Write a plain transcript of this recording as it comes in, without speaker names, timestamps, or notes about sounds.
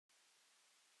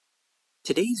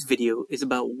Today's video is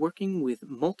about working with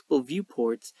multiple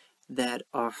viewports that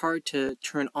are hard to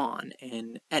turn on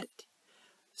and edit.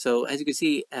 So as you can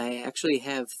see, I actually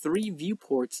have three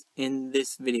viewports in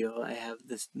this video. I have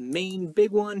this main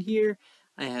big one here,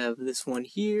 I have this one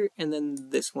here, and then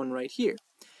this one right here.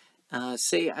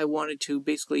 Say I wanted to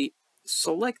basically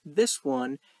select this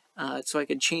one so I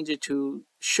could change it to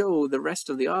show the rest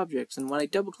of the objects, and when I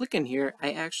double click in here,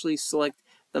 I actually select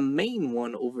the main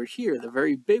one over here, the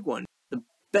very big one. The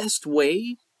best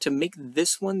way to make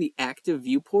this one the active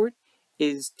viewport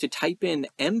is to type in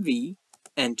MV,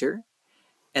 enter,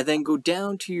 and then go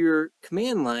down to your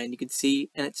command line, you can see,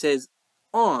 and it says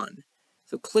on.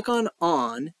 So click on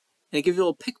on, and it gives you a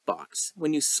little pick box.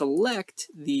 When you select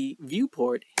the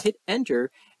viewport, hit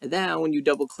enter, and now when you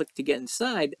double click to get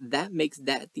inside, that makes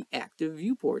that the active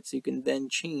viewport. So you can then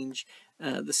change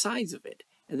the size of it,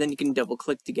 and then you can double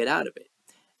click to get out of it.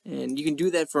 And you can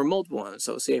do that for multiple ones.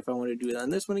 So say if I want to do it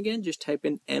on this one again, just type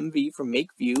in MV for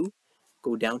make view,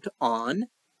 go down to on,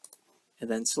 and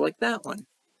then select that one,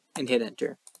 and hit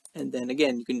enter. And then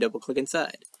again, you can double click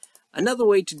inside. Another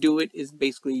way to do it is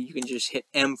basically you can just hit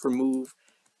M for move,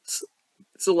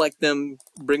 select them,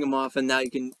 bring them off, and now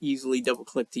you can easily double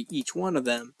click to each one of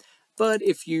them. But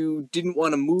if you didn't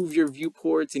want to move your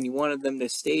viewports and you wanted them to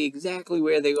stay exactly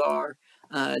where they are,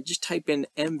 just type in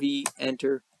MV,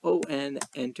 enter, ON,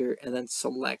 enter, and then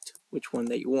select which one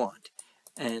that you want.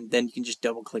 And then you can just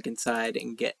double click inside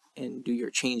and do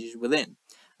your changes within.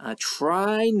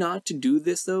 Try not to do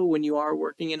this though when you are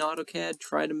working in AutoCAD.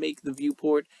 Try to make the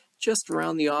viewport just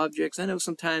around the objects. I know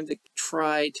sometimes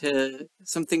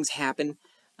some things happen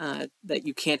that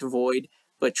you can't avoid,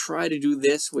 but try to do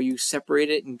this where you separate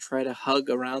it and try to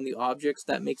hug around the objects.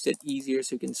 That makes it easier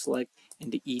so you can select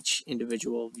into each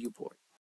individual viewport.